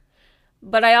together.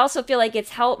 But I also feel like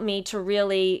it's helped me to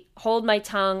really hold my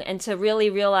tongue and to really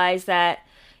realize that,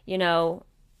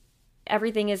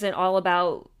 everything isn't all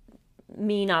about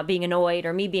me not being annoyed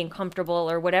or me being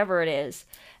comfortable or whatever it is.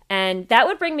 And that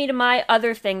would bring me to my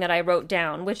other thing that I wrote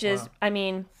down, which is,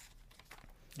 You're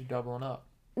doubling up.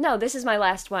 No, this is my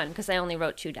last one because I only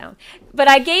wrote 2 down. But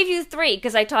I gave you 3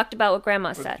 because I talked about what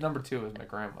Grandma said. Number 2 is my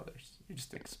grandmother's. You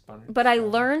just expunged. But I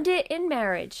learned it in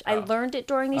marriage. I learned it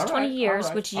during these 20 years,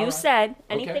 which you said.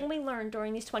 Anything we learned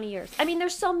during these 20 years. I mean,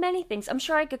 there's so many things. I'm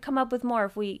sure I could come up with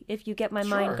more if you get my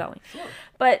mind going. Sure.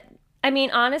 But, I mean,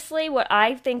 honestly, what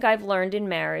I think I've learned in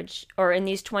marriage or in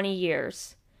these 20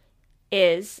 years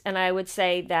is, and I would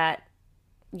say that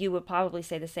you would probably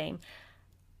say the same,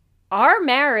 our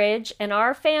marriage and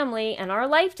our family and our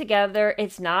life together,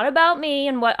 it's not about me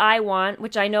and what I want,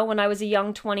 which I know when I was a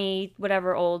young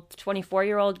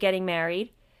 24-year-old getting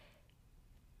married,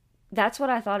 that's what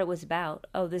I thought it was about.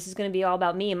 Oh, this is going to be all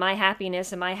about me and my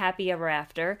happiness and my happy ever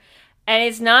after. And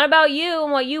it's not about you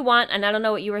and what you want. And I don't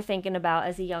know what you were thinking about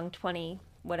as a young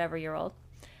 20-whatever-year-old.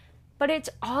 But it's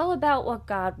all about what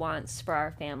God wants for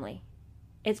our family.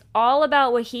 It's all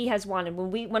about what he has wanted.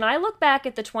 When I look back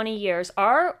at the 20 years,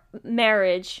 our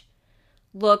marriage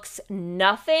looks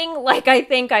nothing like I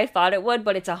think I thought it would,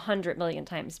 but it's 100 million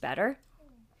times better.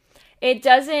 It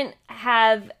doesn't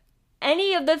have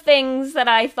any of the things that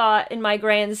I thought in my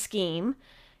grand scheme.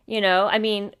 I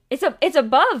mean, it's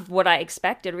above what I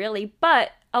expected, really,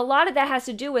 but a lot of that has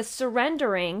to do with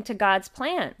surrendering to God's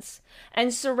plans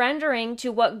and surrendering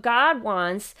to what God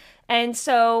wants. And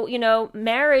so,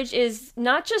 marriage is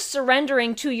not just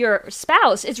surrendering to your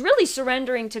spouse. It's really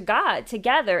surrendering to God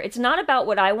together. It's not about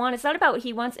what I want. It's not about what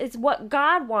he wants. It's what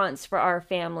God wants for our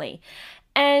family.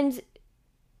 And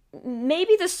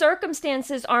maybe the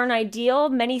circumstances aren't ideal.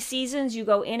 Many seasons you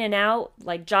go in and out,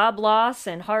 like job loss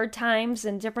and hard times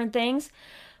and different things.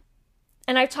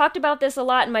 And I've talked about this a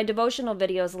lot in my devotional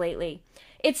videos lately.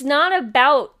 it's not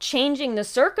about changing the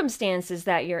circumstances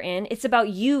that you're in. It's about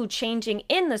you changing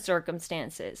in the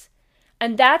circumstances.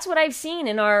 And that's what I've seen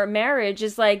in our marriage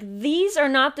is like, these are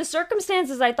not the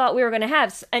circumstances I thought we were going to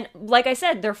have. And like I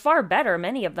said, they're far better,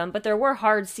 many of them, but there were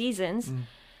hard seasons.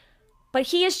 But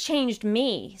he has changed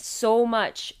me so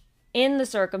much in the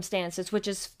circumstances, which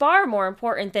is far more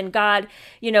important than God,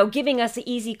 giving us an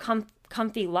easy,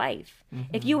 comfy life.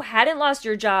 If you hadn't lost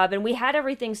your job and we had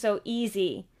everything so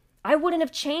easy, I wouldn't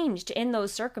have changed in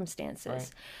those circumstances.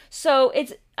 Right. So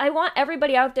I want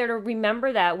everybody out there to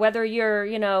remember that, whether you're,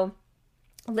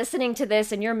 listening to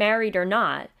this and you're married or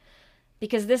not,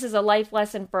 because this is a life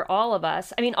lesson for all of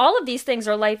us. I mean, all of these things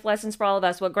are life lessons for all of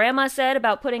us. What Grandma said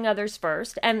about putting others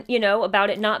first and,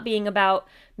 about it not being about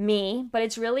me, but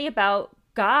it's really about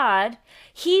God.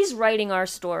 He's writing our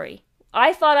story.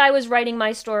 I thought I was writing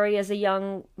my story as a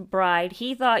young bride.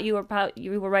 He thought you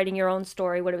were writing your own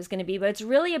story, what it was going to be. But it's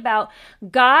really about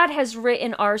God has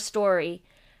written our story.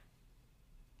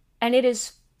 And it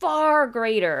is far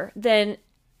greater than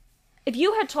if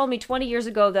you had told me 20 years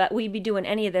ago that we'd be doing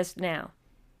any of this now.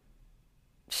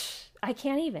 I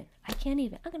can't even. I'm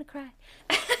going to cry.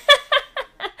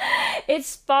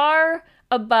 It's far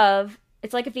above.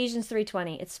 It's like Ephesians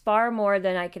 3:20. It's far more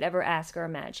than I could ever ask or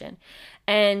imagine.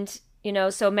 And,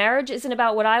 so marriage isn't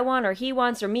about what I want or he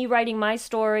wants or me writing my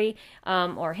story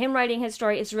or him writing his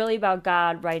story. It's really about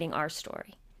God writing our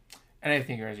story. And I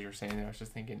think as you were saying that, I was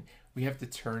just thinking, we have to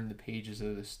turn the pages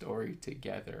of the story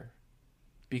together.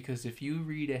 Because if you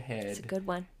read ahead... It's a good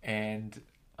one. And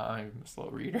I'm a slow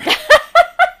reader.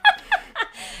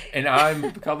 and I'm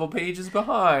a couple pages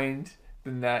behind,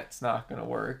 then that's not going to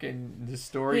work. And the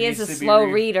story He is a slow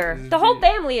reader. The whole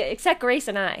family, except Grace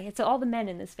and I. It's all the men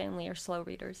in this family are slow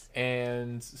readers.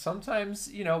 And sometimes,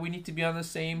 we need to be on the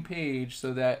same page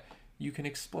so that you can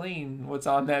explain what's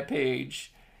on that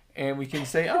page. And we can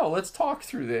say, oh, let's talk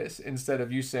through this, instead of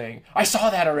you saying, I saw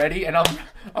that already, and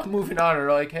I'm moving on.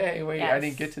 Or like, hey, wait, yes. I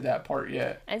didn't get to that part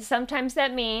yet. And sometimes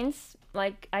that means,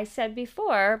 like I said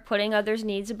before, putting others'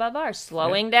 needs above ours,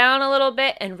 slowing down a little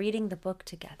bit, and reading the book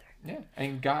together. Yeah,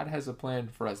 and God has a plan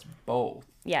for us both.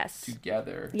 Yes.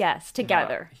 Together. Yes,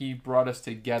 together. He brought us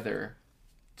together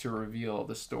to reveal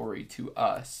the story to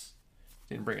us.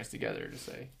 He didn't bring us together to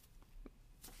say,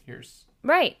 here's...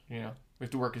 Right. We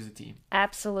have to work as a team.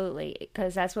 Absolutely.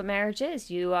 Because that's what marriage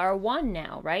is. You are one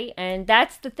now, right? And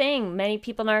that's the thing. Many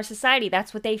people in our society,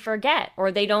 that's what they forget.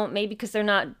 Or they don't, maybe because they're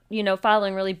not,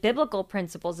 following really biblical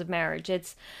principles of marriage.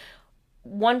 It's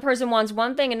one person wants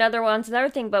one thing, another wants another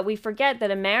thing. But we forget that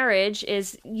a marriage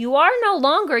is, you are no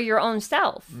longer your own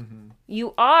self. Mm-hmm.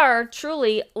 You are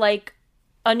truly like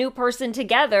a new person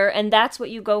together, and that's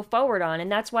what you go forward on.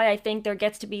 And that's why I think there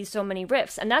gets to be so many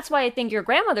rifts. And that's why I think your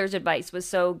grandmother's advice was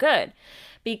so good,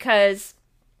 because,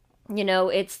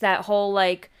 it's that whole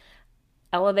like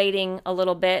elevating a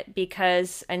little bit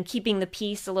and keeping the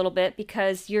peace a little bit,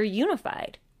 because you're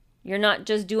unified. You're not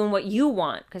just doing what you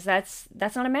want, because that's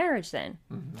not a marriage then.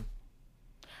 Mm-hmm.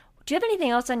 Do you have anything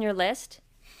else on your list?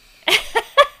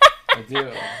 I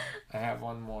do. I have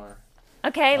one more.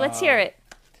 Okay, let's hear it.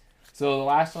 So the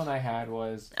last one I had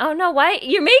was... Oh, no, why?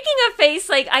 You're making a face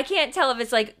like, I can't tell if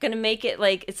it's like going to make it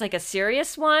like, it's like a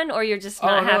serious one, or you're just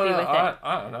not happy with it.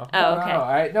 I don't know. Oh, okay.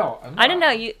 I didn't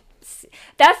know.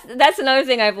 That's another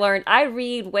thing I've learned. I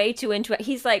read way too into it.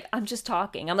 He's like, I'm just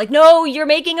talking. I'm like, no, you're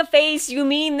making a face. You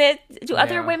mean that? Do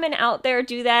other women out there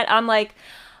do that? I'm like,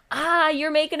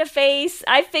 you're making a face.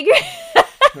 I figured...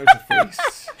 There's a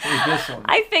face. There's this one.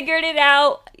 I figured it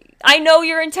out. I know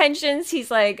your intentions.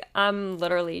 He's like, I'm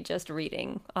literally just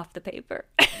reading off the paper.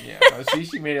 Yeah, see,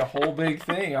 she made a whole big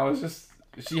thing.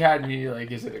 She had me like,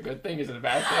 is it a good thing? Is it a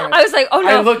bad thing? I was like, oh no.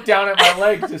 I looked down at my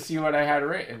legs to see what I had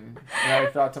written. And I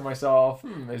thought to myself,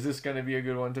 is this going to be a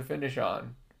good one to finish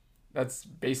on? That's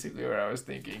basically what I was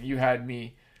thinking. You had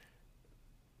me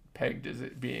pegged as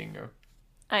it being a...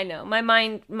 I know. My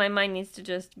mind needs to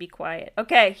just be quiet.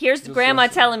 Okay, here's Grandma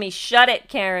telling me, shut it,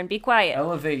 Karen. Be quiet.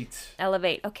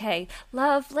 Elevate. Okay.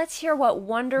 Love, let's hear what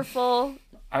wonderful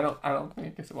I don't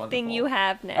think it's a wonderful thing you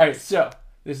have next. All right, so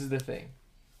this is the thing.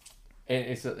 And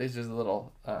it's just a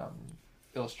little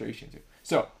illustration too.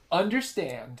 So,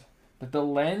 understand that the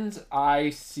lens I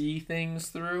see things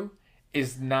through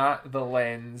is not the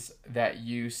lens that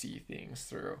you see things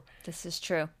through. This is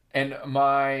true. And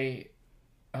my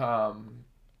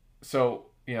so,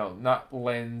 not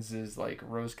lenses like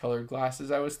rose-colored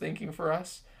glasses I was thinking for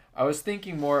us. I was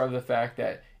thinking more of the fact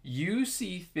that you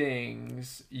see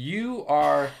things, you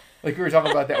are, like we were talking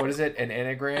about that, what is it, an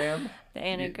anagram? The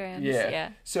anagrams,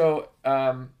 yeah. So,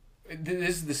 this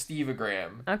is the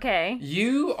Steveagram. Okay.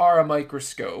 You are a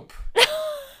microscope,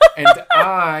 and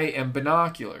I am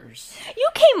binoculars. You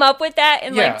came up with that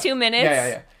in like 2 minutes.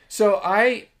 Yeah. So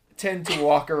I tend to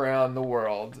walk around the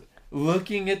world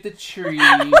looking at the trees.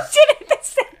 Did it at the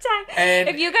same time. And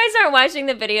if you guys aren't watching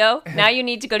the video, now you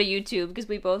need to go to YouTube because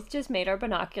we both just made our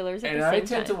binoculars at the same time. And I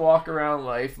tend to walk around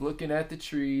life looking at the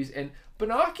trees. And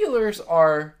binoculars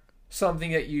are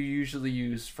something that you usually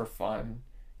use for fun.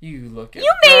 You look at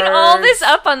birds. Made all this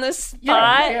up on the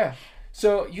spot. Yeah.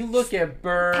 So you look at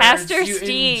birds. Pastor you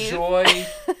Steve.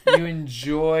 You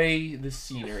enjoy the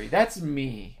scenery. That's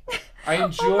me. I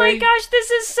enjoy. Oh my gosh, this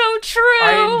is so true.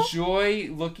 I enjoy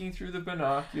looking through the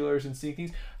binoculars and seeing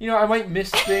things. You know, I might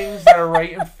miss things that are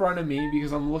right in front of me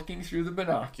because I'm looking through the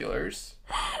binoculars.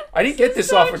 I didn't get this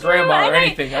so off of Grandma or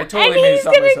anything. I totally made this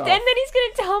up myself. And then he's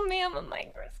going to tell me I'm a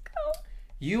microscope.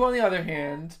 You, on the other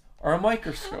hand, are a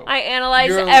microscope. I analyze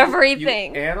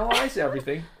everything. You analyze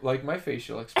everything, like my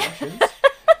facial expressions.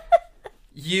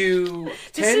 You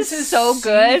tend to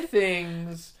see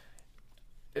things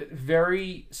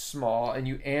very small, and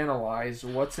you analyze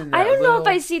what's in that. I don't know if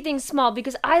I see things small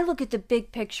because I look at the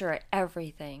big picture at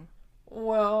everything.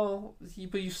 Well,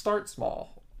 but you start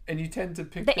small, and you tend to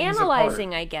pick the things analyzing.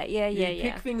 apart. I get, yeah. You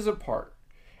pick things apart,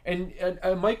 and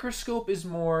a microscope is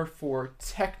more for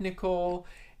technical,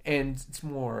 and it's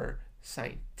more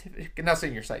scientific. I'm not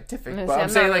saying you're scientific, but I'm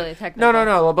saying really like technical.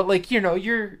 No. But like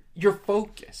you're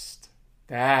focused.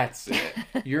 That's it.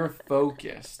 You're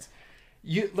focused.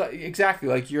 You exactly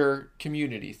like your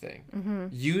community thing. Mm-hmm.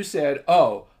 You said,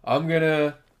 "Oh, I'm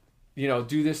gonna,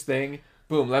 do this thing.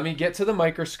 Boom. Let me get to the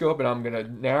microscope, and I'm gonna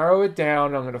narrow it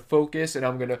down. I'm gonna focus, and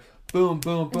I'm gonna boom,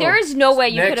 boom, boom." There is no way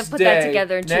you could have put that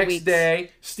together in 2 weeks. Next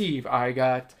day, Steve, I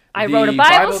wrote a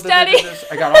Bible study.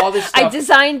 I got all this stuff. I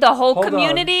designed the whole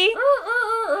community.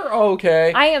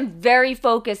 Okay. I am very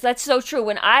focused. That's so true.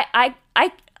 When I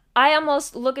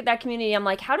almost look at that community, I'm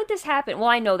like, how did this happen? Well,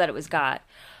 I know that it was God.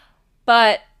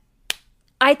 But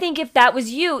I think if that was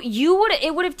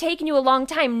it would have taken you a long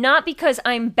time. Not because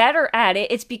I'm better at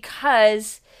it. It's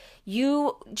because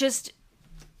you just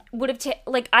would have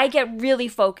I get really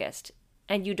focused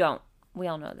and you don't. We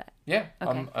all know that. Yeah.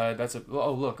 Okay. That's a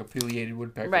pileated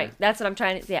woodpecker. Right. That's what I'm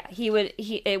trying to. Yeah.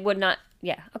 It would not.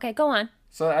 Yeah. Okay. Go on.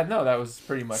 So I know that was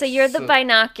pretty much. So you're the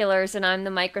binoculars and I'm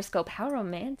the microscope. How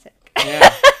romantic.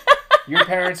 Yeah. Your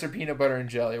parents are peanut butter and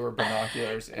jelly. We're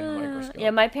binoculars and microscope. Yeah,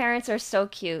 my parents are so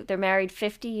cute. They're married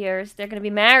 50 years. They're going to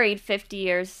be married 50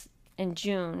 years in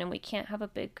June, and we can't have a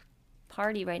big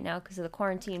party right now because of the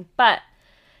quarantine. But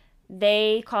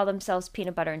they call themselves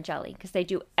peanut butter and jelly because they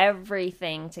do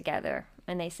everything together,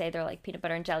 and they say they're like peanut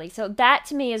butter and jelly. So that,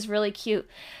 to me, is really cute.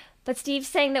 But Steve's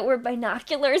saying that we're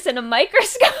binoculars and a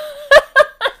microscope.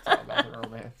 It's all about the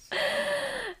romance.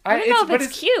 I don't know if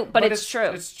it's cute, but it's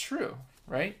true. It's true.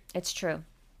 Right? It's true.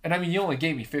 And I mean, you only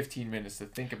gave me 15 minutes to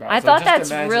think about it. I thought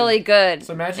that's really good.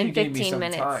 So imagine you gave me some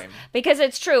time. Because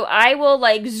it's true. I will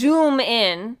zoom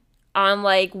in on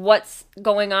what's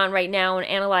going on right now and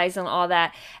analyze and all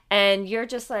that. And you're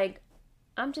just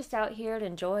I'm just out here to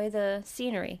enjoy the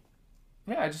scenery.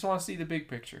 Yeah, I just want to see the big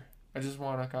picture. I just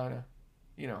want to kind of,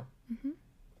 Mm-hmm.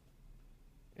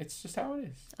 It's just how it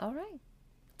is. All right.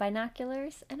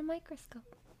 Binoculars and a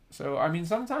microscope. So, I mean,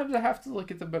 sometimes I have to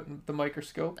look at the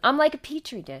microscope. I'm like a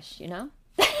petri dish, I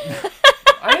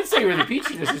didn't say you were the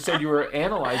petri dish. I said you were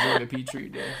analyzing the petri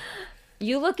dish.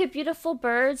 You look at beautiful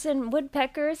birds and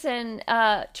woodpeckers and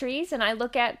trees, and I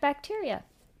look at bacteria.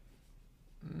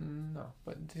 No,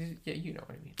 but yeah, you know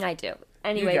what I mean. I do.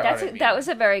 Anyway, that was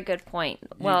a very good point.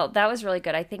 Well, that was really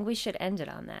good. I think we should end it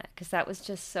on that because that was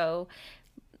just so...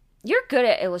 You're good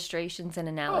at illustrations and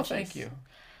analogies. Oh, thank you.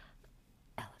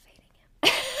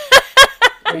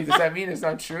 Wait, does that mean it's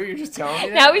not true? You're just telling me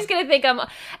that? Now he's going to think I'm...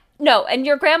 No, and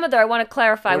your grandmother, I want to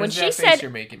clarify. What when does she that said... face you're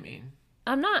making mean?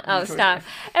 I'm not... Oh, stop.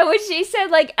 And when she said,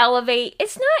 elevate,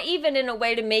 it's not even in a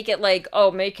way to make it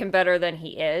make him better than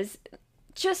he is.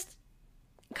 Just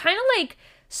kind of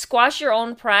squash your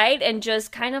own pride and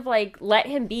just kind of let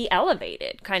him be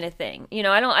elevated kind of thing.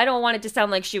 I don't want it to sound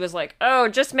like she was oh,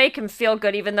 just make him feel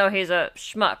good even though he's a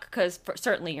schmuck, because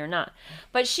certainly you're not.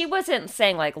 But she wasn't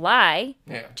saying lie.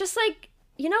 Yeah. Just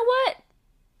you know what?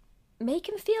 Make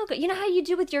him feel good. You know how you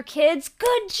do with your kids?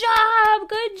 Good job.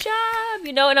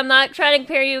 And I'm not trying to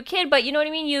compare you to a kid, but you know what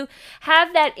I mean? You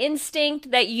have that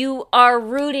instinct that you are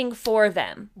rooting for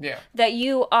them. Yeah. That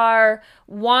you are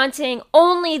wanting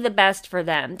only the best for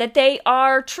them. That they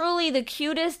are truly the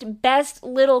cutest, best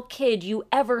little kid you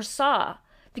ever saw.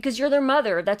 Because you're their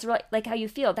mother. That's how you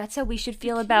feel. That's how we should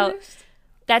feel about...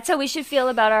 That's how we should feel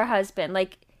about our husband.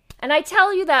 And I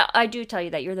do tell you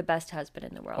that you're the best husband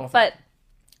in the world. But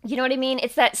You know what I mean?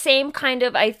 It's that same kind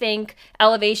of, I think,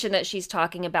 elevation that she's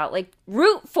talking about. Like,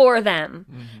 root for them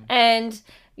and,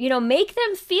 you know, make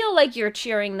them feel like you're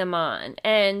cheering them on,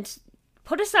 and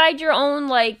put aside your own,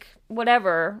 like,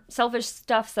 whatever, selfish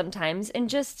stuff sometimes, and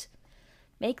just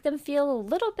make them feel a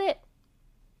little bit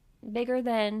bigger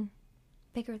than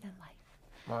life.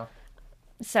 Wow.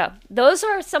 So those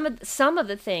are some of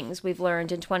the things we've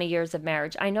learned in 20 years of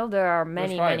marriage. I know there are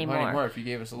many more. If you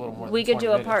gave us a little more, We could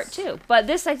do a part 2, but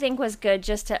this I think was good,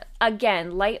 just to,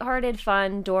 again, lighthearted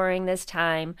fun during this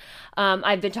time.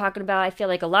 I've been talking about, I feel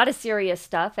like, a lot of serious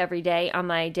stuff every day on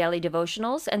my daily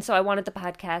devotionals, and so I wanted the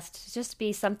podcast to just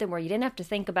be something where you didn't have to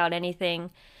think about anything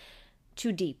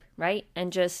too deep, right?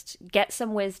 And just get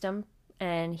some wisdom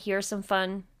and hear some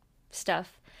fun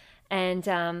stuff,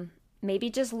 and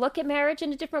maybe just look at marriage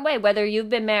in a different way, whether you've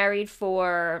been married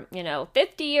for,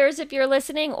 50 years if you're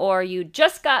listening, or you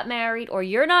just got married, or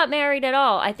you're not married at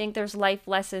all. I think there's life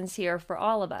lessons here for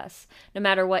all of us, no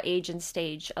matter what age and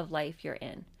stage of life you're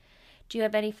in. Do you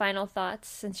have any final thoughts,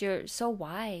 since you're so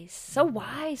wise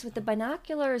with the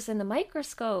binoculars and the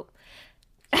microscope?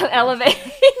 Elevate.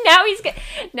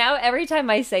 Now every time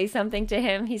I say something to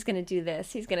him, he's going to do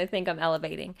this. He's going to think I'm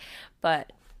elevating,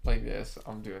 but like this,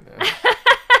 I'm doing this.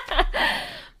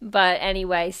 But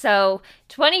anyway, so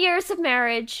 20 years of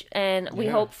marriage, and we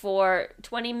hope for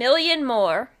 20 million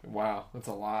more. Wow, that's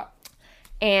a lot.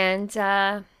 And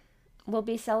we'll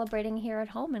be celebrating here at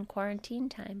home in quarantine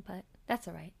time, but that's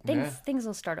all right. Things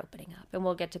will start opening up, and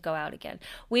we'll get to go out again.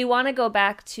 We want to go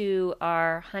back to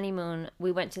our honeymoon.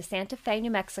 We went to Santa Fe, New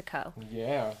Mexico.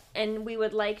 Yeah. And we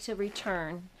would like to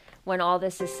return when all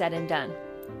this is said and done,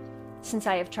 since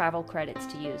I have travel credits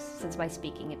to use, since my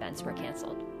speaking events were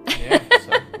canceled. Yeah,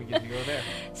 so we get to go there.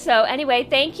 So anyway,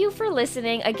 thank you for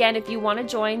listening. Again, if you want to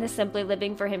join the Simply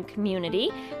Living for Him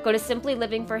community, go to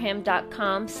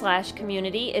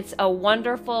simplylivingforhim.com/community. It's a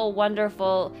wonderful,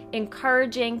 wonderful,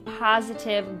 encouraging,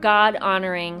 positive,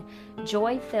 God-honoring,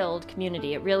 joy-filled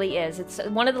community. It really is. It's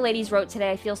one of the ladies wrote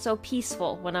today, I feel so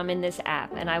peaceful when I'm in this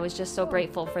app, and I was just so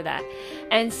grateful for that.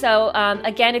 And so,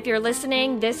 again, if you're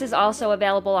listening, this is also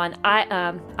available on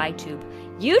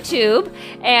YouTube,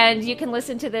 and you can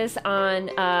listen to this on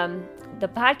the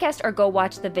podcast or go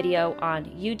watch the video on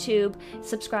YouTube.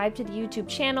 Subscribe to the YouTube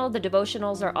channel. The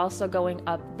devotionals are also going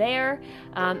up there.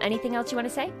 Anything else you want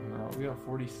to say? We got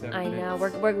 47 I know,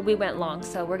 minutes. we went long,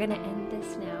 so we're going to end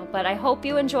this now. But I hope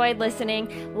you enjoyed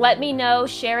listening. Let me know,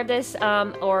 share this,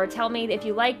 or tell me if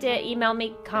you liked it. Email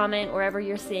me, comment, wherever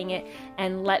you're seeing it,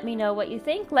 and let me know what you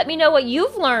think. Let me know what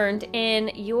you've learned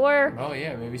in your... Oh,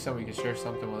 yeah, maybe somebody could share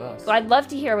something with us. I'd love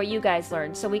to hear what you guys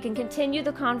learned, so we can continue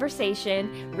the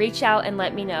conversation. Reach out and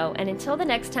let me know. And until the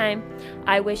next time,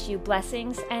 I wish you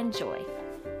blessings and joy.